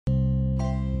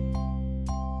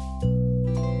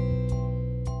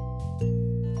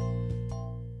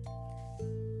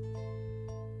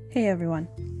Hey everyone,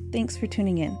 thanks for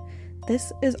tuning in.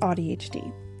 This is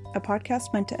AudiHD, a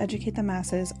podcast meant to educate the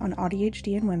masses on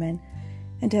AudiHD in women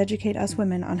and to educate us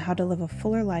women on how to live a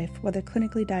fuller life, whether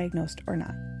clinically diagnosed or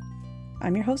not.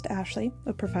 I'm your host Ashley,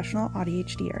 a professional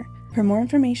AudiHDer. For more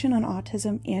information on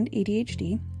autism and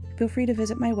ADHD, feel free to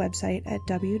visit my website at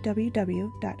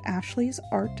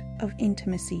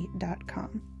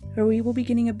www.ashleysartofintimacy.com, where we will be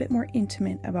getting a bit more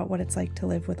intimate about what it's like to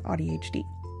live with AudiHD.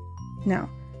 Now,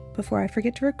 before I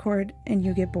forget to record and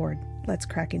you get bored, let's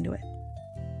crack into it.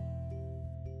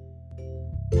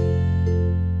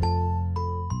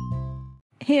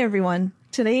 Hey everyone,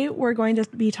 today we're going to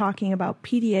be talking about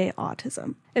PDA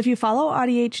autism. If you follow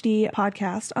AudiHD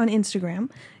podcast on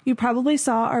Instagram, you probably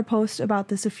saw our post about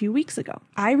this a few weeks ago.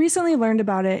 I recently learned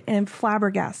about it and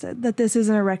flabbergasted that this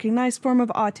isn't a recognized form of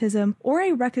autism or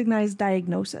a recognized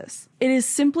diagnosis. It is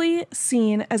simply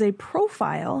seen as a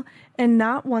profile and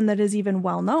not one that is even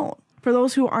well known. For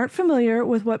those who aren't familiar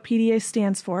with what PDA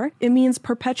stands for, it means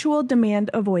perpetual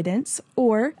demand avoidance,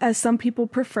 or as some people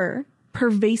prefer,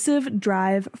 pervasive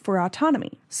drive for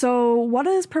autonomy. So what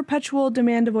does perpetual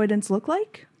demand avoidance look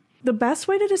like? The best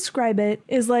way to describe it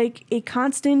is like a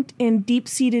constant and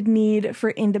deep-seated need for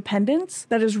independence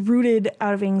that is rooted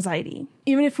out of anxiety.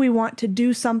 Even if we want to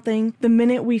do something, the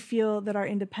minute we feel that our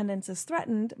independence is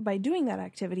threatened by doing that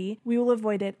activity, we will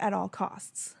avoid it at all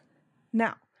costs.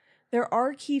 Now, there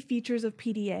are key features of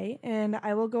PDA, and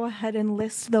I will go ahead and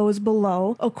list those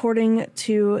below according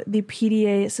to the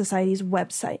PDA Society's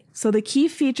website. So the key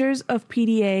features of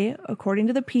PDA, according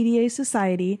to the PDA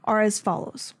Society, are as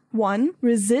follows. 1,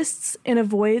 resists and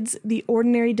avoids the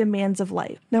ordinary demands of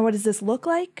life. Now, what does this look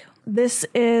like? This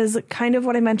is kind of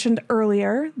what I mentioned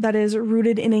earlier, that is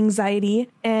rooted in anxiety,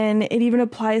 and it even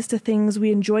applies to things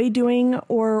we enjoy doing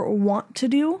or want to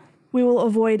do. We will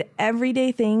avoid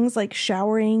everyday things like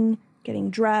showering, getting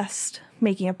dressed,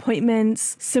 making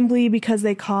appointments, simply because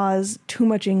they cause too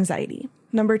much anxiety.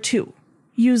 Number 2,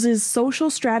 uses social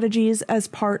strategies as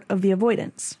part of the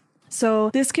avoidance.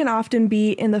 So this can often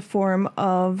be in the form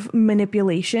of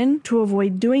manipulation to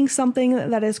avoid doing something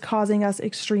that is causing us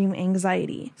extreme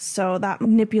anxiety. So that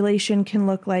manipulation can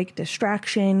look like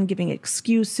distraction, giving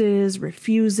excuses,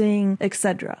 refusing,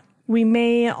 etc. We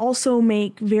may also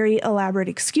make very elaborate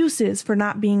excuses for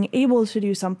not being able to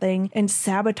do something and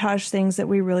sabotage things that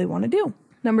we really want to do.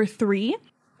 Number 3,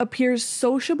 appears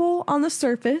sociable on the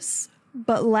surface,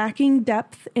 but lacking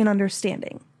depth and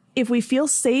understanding. If we feel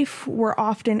safe, we're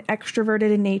often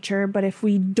extroverted in nature, but if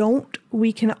we don't,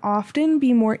 we can often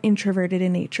be more introverted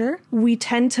in nature. We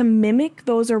tend to mimic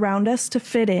those around us to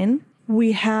fit in.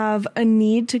 We have a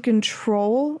need to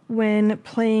control when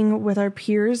playing with our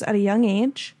peers at a young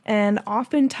age, and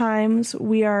oftentimes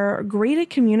we are great at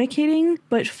communicating,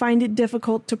 but find it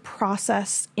difficult to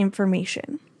process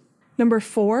information. Number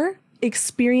 4,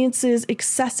 experiences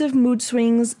excessive mood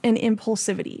swings and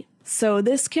impulsivity. So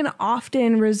this can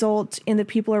often result in the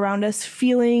people around us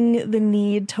feeling the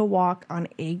need to walk on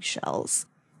eggshells.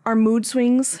 Our mood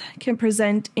swings can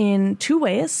present in 2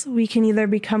 ways. We can either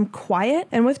become quiet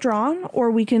and withdrawn, or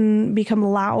we can become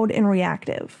loud and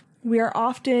reactive. We are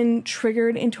often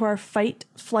triggered into our fight,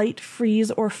 flight, freeze,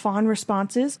 or fawn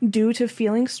responses due to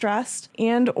feeling stressed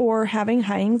and or having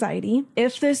high anxiety.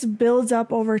 If this builds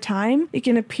up over time, it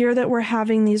can appear that we're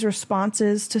having these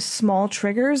responses to small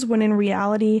triggers when in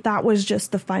reality, that was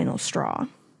just the final straw.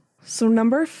 So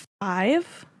number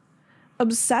 5,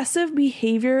 obsessive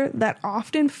behavior that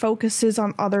often focuses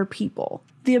on other people.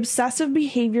 The obsessive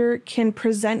behavior can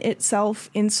present itself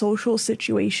in social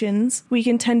situations. We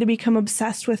can tend to become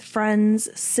obsessed with friends,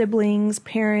 siblings,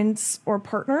 parents, or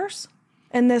partners,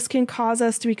 and this can cause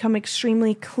us to become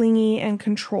extremely clingy and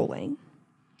controlling.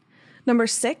 Number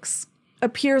 6,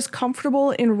 appears comfortable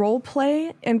in role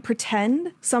play and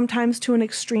pretend, sometimes to an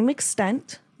extreme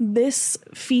extent. This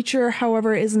feature,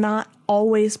 however, is not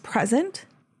always present,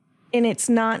 and it's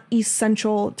not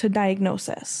essential to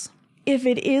diagnosis. If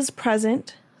it is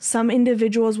present, some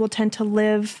individuals will tend to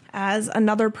live as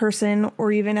another person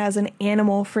or even as an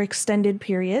animal for extended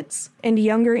periods, and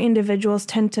younger individuals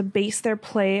tend to base their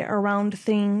play around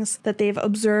things that they've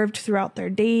observed throughout their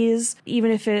days,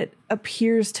 even if it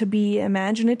appears to be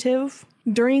imaginative.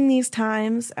 During these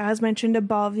times, as mentioned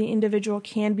above, the individual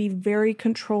can be very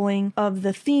controlling of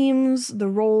the themes, the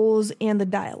roles, and the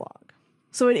dialogue.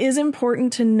 So it is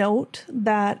important to note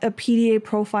that a PDA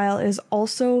profile is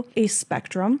also a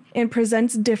spectrum and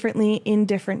presents differently in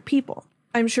different people.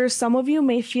 I'm sure some of you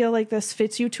may feel like this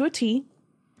fits you to a T.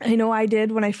 I know I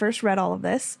did when I first read all of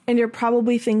this, and you're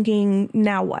probably thinking,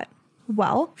 now what?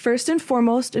 Well, first and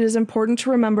foremost, it is important to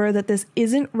remember that this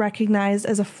isn't recognized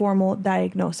as a formal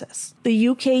diagnosis. The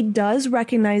UK does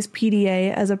recognize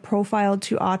PDA as a profile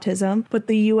to autism, but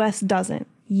the US doesn't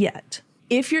yet.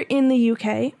 If you're in the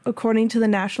UK, according to the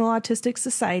National Autistic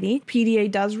Society,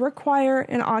 PDA does require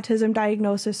an autism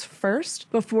diagnosis first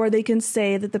before they can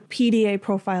say that the PDA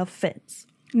profile fits.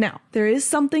 Now, there is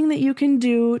something that you can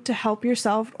do to help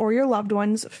yourself or your loved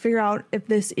ones figure out if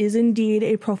this is indeed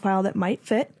a profile that might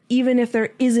fit, even if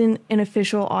there isn't an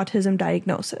official autism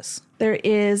diagnosis. There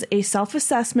is a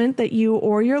self-assessment that you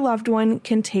or your loved one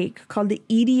can take called the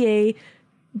EDA-QA.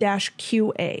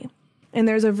 And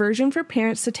there's a version for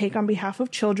parents to take on behalf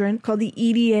of children called the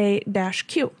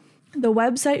EDA-Q. The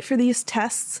website for these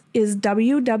tests is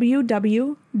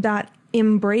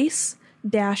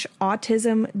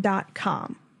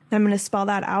www.embrace-autism.com. I'm going to spell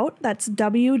that out. That's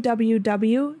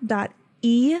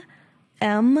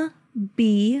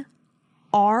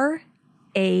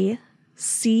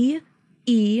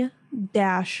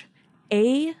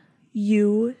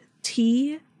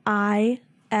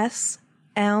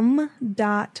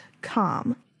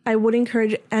I would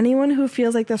encourage anyone who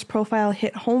feels like this profile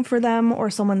hit home for them or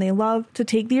someone they love to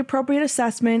take the appropriate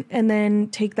assessment and then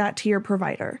take that to your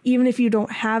provider. Even if you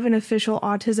don't have an official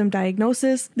autism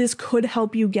diagnosis, this could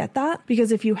help you get that,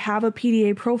 because if you have a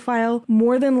PDA profile,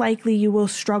 more than likely you will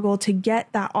struggle to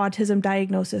get that autism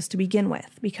diagnosis to begin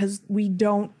with, because we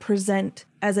don't present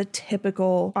as a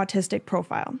typical autistic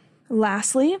profile.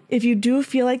 Lastly, if you do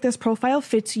feel like this profile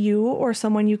fits you or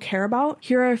someone you care about,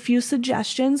 here are a few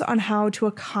suggestions on how to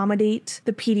accommodate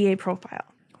the PDA profile.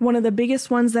 One of the biggest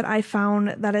ones that I found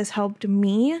that has helped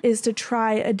me is to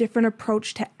try a different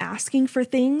approach to asking for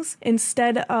things.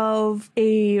 Instead of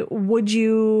a would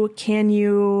you, can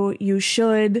you, you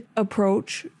should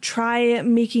approach, try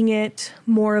making it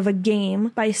more of a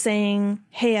game by saying,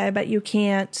 hey, I bet you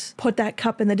can't put that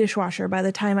cup in the dishwasher by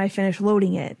the time I finish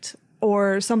loading it,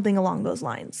 or something along those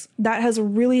lines. That has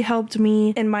really helped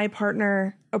me and my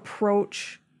partner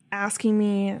approach asking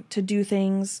me to do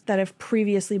things that have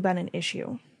previously been an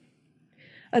issue.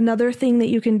 Another thing that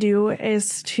you can do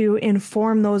is to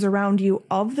inform those around you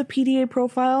of the PDA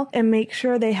profile and make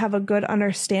sure they have a good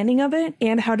understanding of it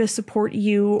and how to support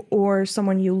you or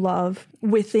someone you love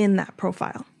within that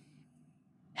profile.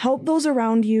 Help those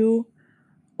around you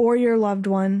or your loved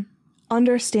one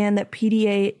understand that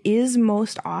PDA is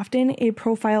most often a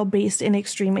profile based in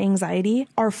extreme anxiety.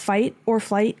 Our fight or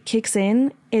flight kicks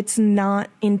in. It's not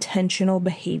intentional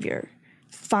behavior.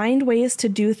 Find ways to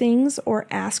do things or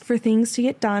ask for things to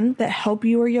get done that help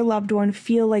you or your loved one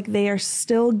feel like they are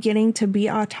still getting to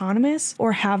be autonomous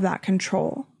or have that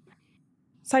control.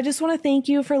 So I just want to thank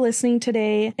you for listening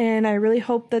today, and I really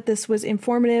hope that this was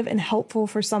informative and helpful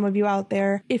for some of you out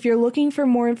there. If you're looking for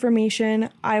more information,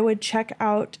 I would check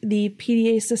out the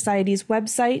PDA Society's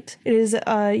website. It is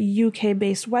a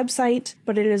UK-based website,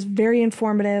 but it is very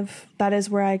informative. That is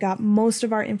where I got most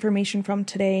of our information from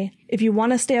today. If you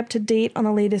want to stay up to date on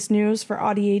the latest news for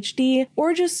ADHD,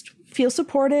 or just feel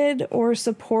supported or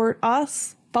support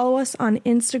us, follow us on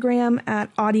Instagram at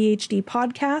ADHD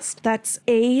Podcast. That's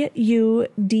AUDHD.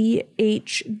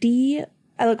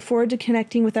 I look forward to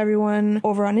connecting with everyone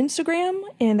over on Instagram,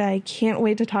 and I can't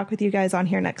wait to talk with you guys on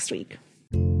here next week.